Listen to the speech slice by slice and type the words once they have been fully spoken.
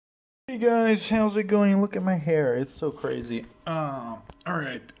Hey guys, how's it going? Look at my hair, it's so crazy.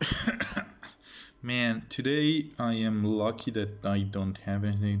 Alright. Man, today I am lucky that I don't have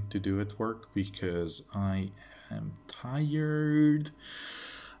anything to do at work because I am tired.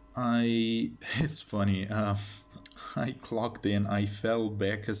 It's funny, I clocked in, I fell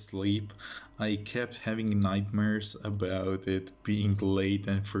back asleep. I kept having nightmares about it being late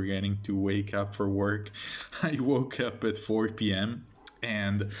and forgetting to wake up for work. I woke up at 4 p.m.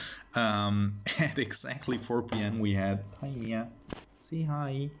 and at exactly 4 p.m. we had, hi Mia, say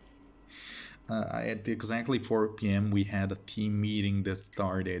hi. At exactly 4 p.m. we had a team meeting that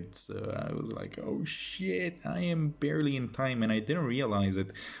started, so I was like, oh shit, I am barely in time, and I didn't realize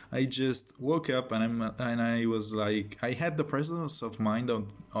it. I just woke up and I was like, I had the presence of mind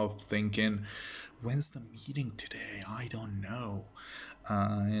of thinking, when's the meeting today? I don't know.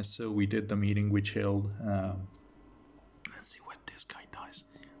 And so we did the meeting, we chilled. Let's see what this guy does.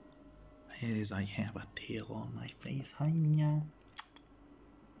 Is I have a tail on my face. Hi Mia.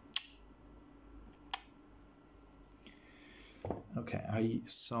 Okay, I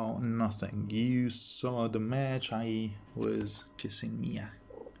saw nothing. You saw the match. I was kissing Mia.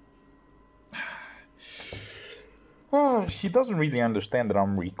 Oh, she doesn't really understand that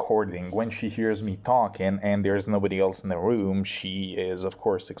I'm recording. When she hears me talking and there's nobody else in the room, she is, of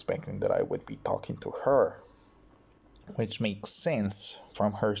course, expecting that I would be talking to her. Which makes sense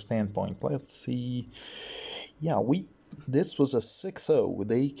from her standpoint. Let's see. Yeah, this was a 6-0.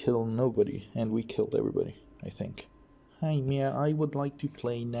 They killed nobody, and we killed everybody, I think. Hi, Mia, I would like to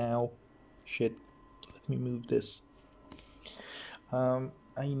play now. Shit, let me move this. I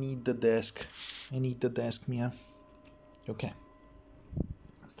need the desk. I need the desk, Mia. Okay.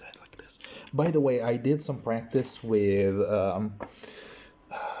 Let's do it like this. By the way, I did some practice with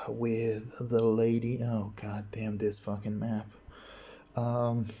the lady. Oh, god damn this fucking map.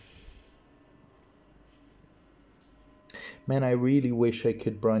 Man, I really wish I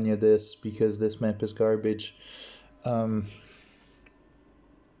could Branya this because this map is garbage. Okay,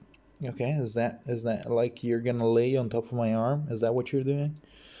 is that like you're gonna lay on top of my arm? Is that what you're doing?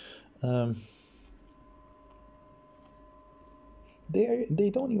 They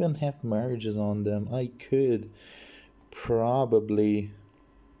don't even have merges on them. I could probably.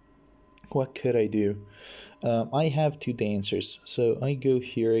 What could I do? I have two dancers, so I go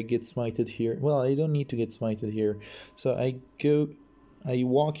here. I get smited here. Well, I don't need to get smited here. So I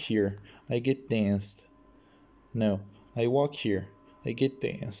walk here. I get danced. No, I walk here. I get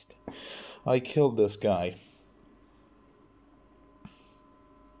danced. I kill this guy.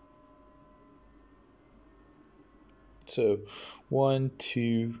 So, 1,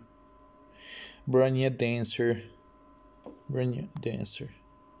 2, Branya dancer. Branya dancer.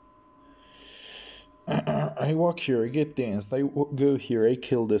 I walk here, I get danced. I go here, I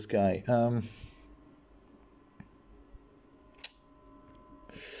kill this guy.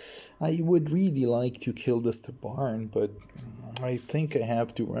 I would really like to kill this barn, but I think I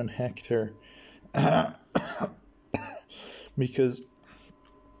have to run Hector. Because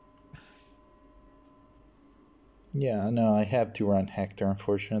yeah, no, I have to run Hector,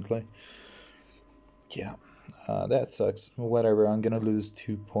 unfortunately. Yeah, that sucks. Whatever, I'm gonna lose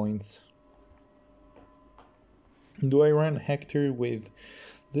 2 points. Do I run Hector with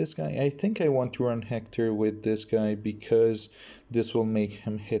this guy? I think I want to run Hector with this guy because this will make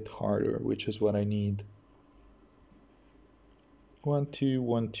him hit harder, which is what I need. 1, 2,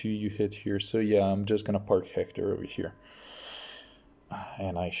 1, 2, you hit here. So yeah, I'm just gonna park Hector over here.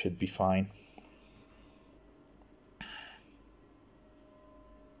 And I should be fine.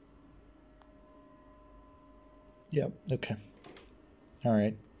 Yep, okay.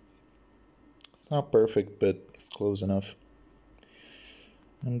 Alright. It's not perfect, but it's close enough.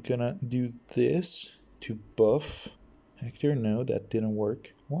 I'm gonna do this to buff Hector. No, that didn't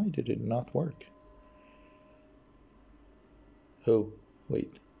work. Why did it not work? Oh,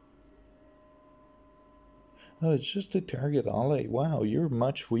 wait. Oh, it's just a target ally. Wow, you're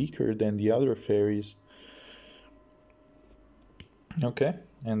much weaker than the other fairies. Okay,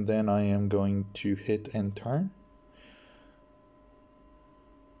 and then I am going to hit and turn.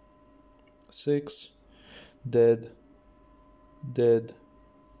 6, dead, dead,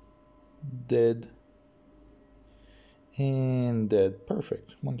 dead, and dead.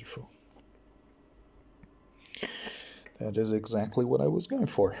 Perfect, wonderful. That is exactly what I was going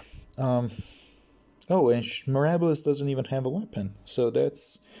for. Oh, and Mirabilis doesn't even have a weapon, so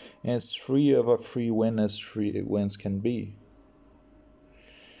that's as free of a free win as free wins can be.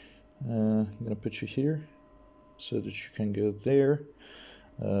 I'm gonna put you here so that you can go there.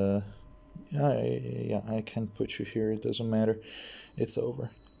 Yeah, I can put you here. It doesn't matter. It's over.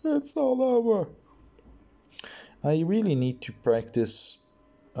 It's all over. I really need to practice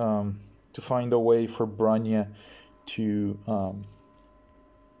to find a way for Branya to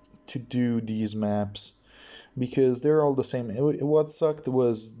do these maps, because they're all the same. What sucked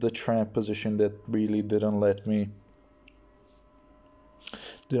was the trap position that really didn't let me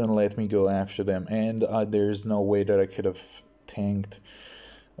go after them, and there's no way that I could have tanked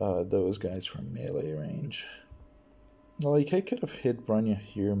those guys from melee range. Like, I could have hit Branya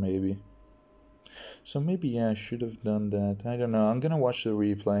here maybe. So maybe, yeah, I should have done that. I don't know. I'm gonna watch the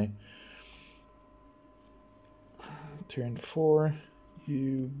replay. Turn 4,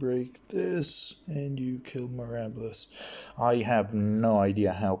 you break this, and you kill Mirabilis. I have no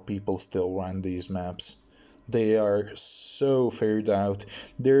idea how people still run these maps. They are so figured out.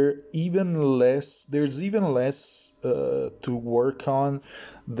 There's even less to work on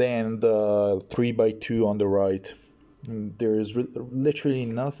than the 3x2 on the right. There's literally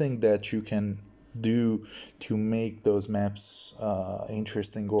nothing that you can do to make those maps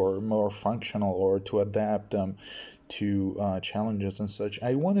interesting or more functional, or to adapt them to challenges and such.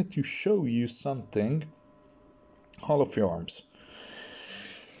 I wanted to show you something. Hall of Arms.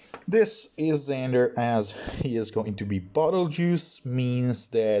 This is Xander, as he is going to be bottle juice, means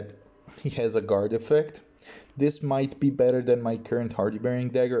that he has a guard effect. This might be better than my current Hardy Bearing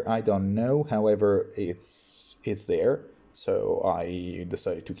Dagger, I don't know, however, it's there, so I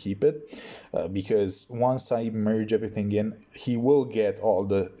decided to keep it, because once I merge everything in, he will get all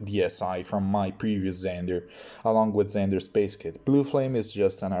the DSI from my previous Xander, along with Xander's Space Kit. Blue Flame is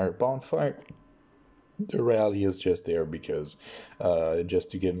just another bonfire. The rally is just there because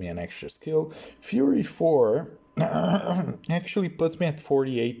just to give me an extra skill. Fury 4 actually puts me at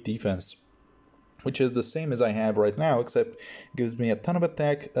 48 defense, which is the same as I have right now, except gives me a ton of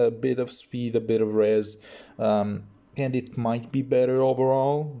attack, a bit of speed, a bit of res, and it might be better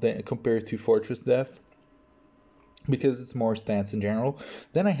overall than compared to Fortress Death, because it's more stats in general.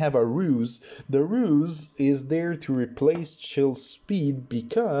 Then I have a Ruse. The Ruse is there to replace Chill Speed,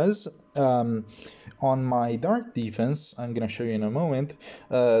 because on my Dark defense, I'm going to show you in a moment,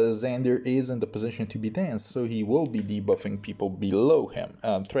 Xander is in the position to be danced, so he will be debuffing people below him.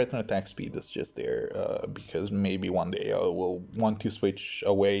 Threat and attack speed is just there because maybe one day I will want to switch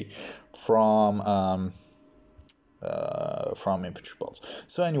away from infantry bolts.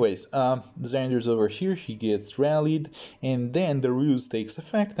 So anyways, Xander's over here, he gets rallied, and then the Ruse takes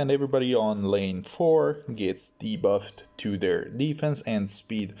effect, and everybody on lane 4 gets debuffed to their defense and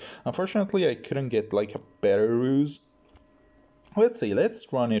speed. Unfortunately, I couldn't get like a better Ruse. Let's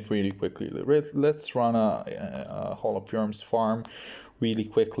run it really quickly. Let's run a Hall of Arms farm really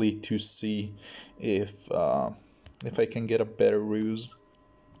quickly to see if I can get a better Ruse.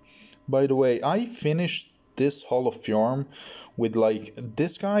 By the way, I finished this Hall of Arm with, like,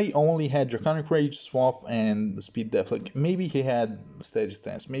 this guy only had Draconic Rage, Swap, and Speed Death. Like, maybe he had Steady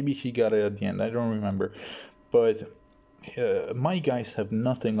Stance, maybe he got it at the end, I don't remember. But my guys have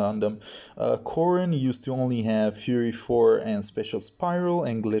nothing on them. Corrin used to only have Fury 4 and Special Spiral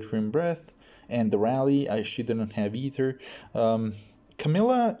and Glittering Breath, and the Rally, she didn't have Aether.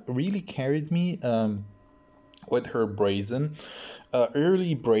 Camilla really carried me with her Brazen.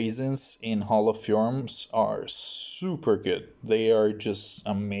 Early Brazens in Hall of Arms are super good. They are just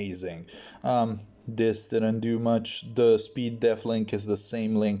amazing. This didn't do much. The Speed Def link is the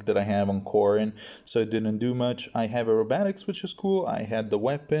same link that I have on Corrin, so it didn't do much. I have aerobatics, which is cool. I had the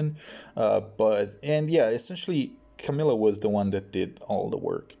weapon, essentially Camilla was the one that did all the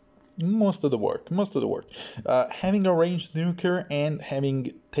work. Most of the work. Having a ranged nuker and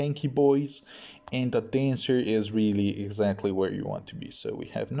having tanky boys and a dancer is really exactly where you want to be. So we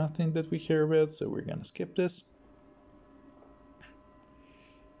have nothing that we care about, so we're gonna skip this.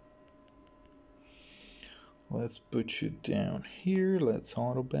 Let's put you down here. Let's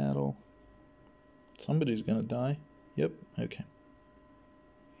auto battle. Somebody's gonna die. Yep, okay.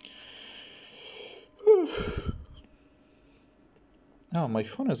 Oh, my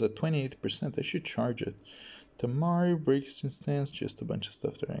phone is at 28%. I should charge it. Tamari, breaks instance, just a bunch of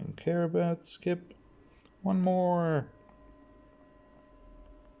stuff that I don't care about. Skip. One more.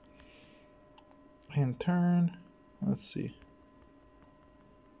 And turn. Let's see.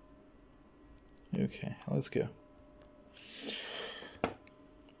 Okay, let's go.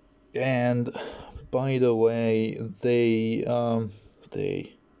 And by the way, the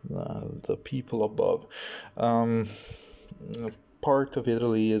people above, part of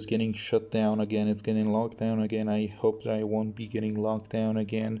Italy is getting shut down again. It's getting locked down again. I hope that I won't be getting locked down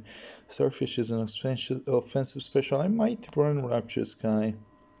again. Starfish is an offensive special. I might run Rapture Sky.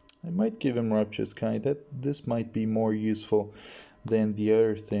 I might give him Rapture Sky. This might be more useful than the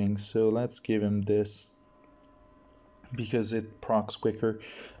other thing, so let's give him this because it procs quicker.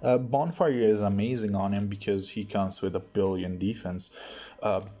 Bonfire is amazing on him because he comes with a billion defense,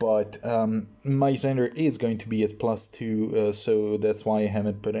 but my Xander is going to be at +2, so that's why I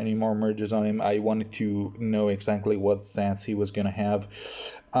haven't put any more merges on him. I wanted to know exactly what stats he was going to have.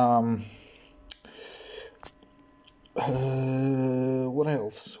 What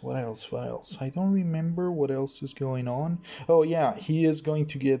else? I don't remember what else is going on. Oh yeah, he is going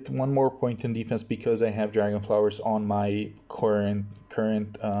to get 1 more point in defense because I have Dragon Flowers on my current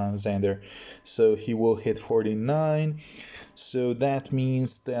Xander. So he will hit 49. So that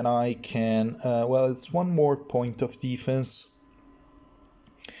means that I can, well, it's 1 more point of defense.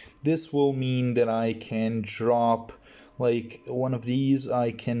 This will mean that I can drop like one of these.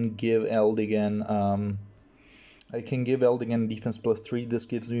 I can give Eldigan defense +3. This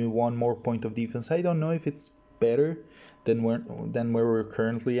gives me 1 more point of defense. I don't know if it's better than where we're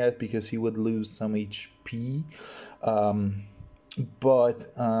currently at because he would lose some HP.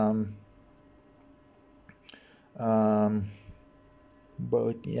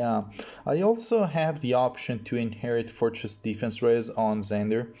 But yeah, I also have the option to inherit Fortress Defense Res on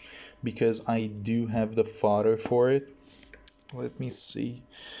Xander because I do have the fodder for it. Let me see.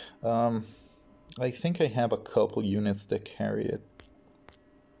 I think I have a couple units that carry it.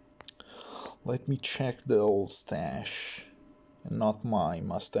 Let me check the old stash. Not my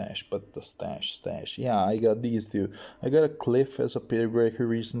mustache, but the stash. Yeah, I got these two. I got a Cliff as a pity breaker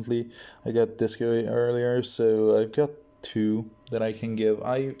recently. I got this guy earlier, so I've got 2 that I can give.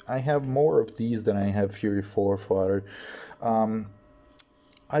 I have more of these than I have Fury 4 fodder.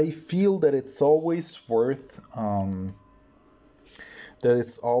 I feel that it's always worth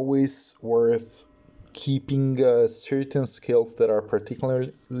keeping certain skills that are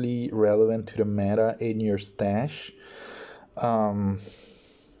particularly relevant to the meta in your stash.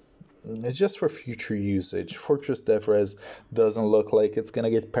 Just for future usage. Fortress Defres doesn't look like it's gonna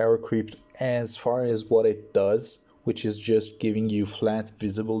get power creeped as far as what it does, which is just giving you flat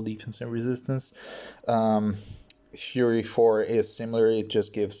visible defense and resistance. Fury 4 is similar, it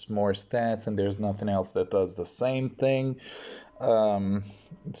just gives more stats and there's nothing else that does the same thing.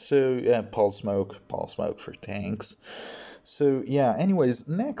 So yeah, Pulse Smoke for tanks. So yeah, anyways,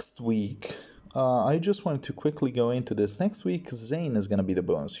 next week, I just wanted to quickly go into this. Next week, Zane is gonna be the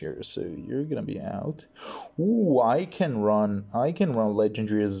bonus here, so you're gonna be out. Ooh, I can run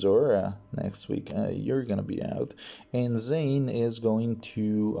Legendary Azora next week. You're gonna be out, and Zane is going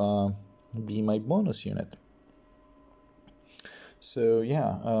to be my bonus unit. So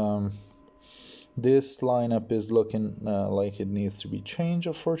yeah, this lineup is looking like it needs to be changed,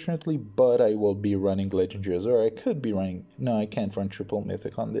 unfortunately, but I will be running Legendary Azora. I could be running... No, I can't run Triple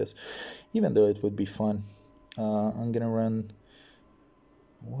Mythic on this, even though it would be fun. I'm gonna run...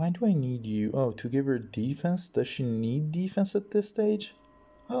 Why do I need you? Oh, to give her defense? Does she need defense at this stage?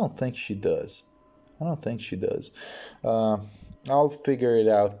 I don't think she does. I'll figure it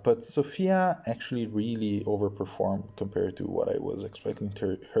out, but Sophia actually really overperformed compared to what I was expecting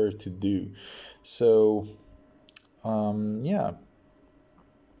her to do. So, yeah,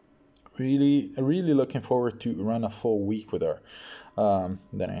 really looking forward to run a full week with her.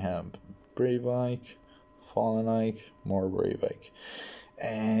 Then I have Brave Ike, Fallen Ike, more Brave Ike.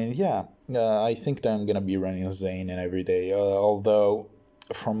 And yeah, I think that I'm going to be running Zane in every day, although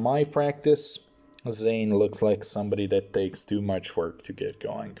from my practice, Zane looks like somebody that takes too much work to get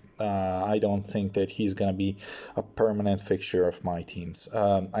going. I don't think that he's going to be a permanent fixture of my teams.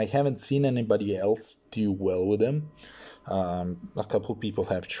 I haven't seen anybody else do well with him. A couple people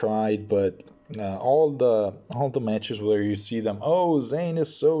have tried, but all the matches where you see them, oh, Zane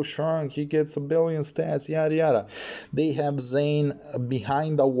is so strong, he gets 1 billion stats, yada yada. They have Zane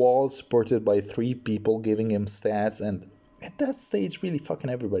behind a wall supported by 3 people giving him stats, and at that stage, really fucking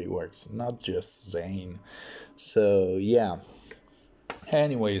everybody works, not just Zane. So, yeah.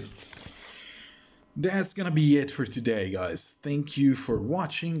 Anyways, that's gonna be it for today, guys. Thank you for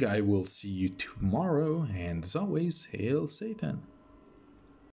watching. I will see you tomorrow, and as always, hail Satan.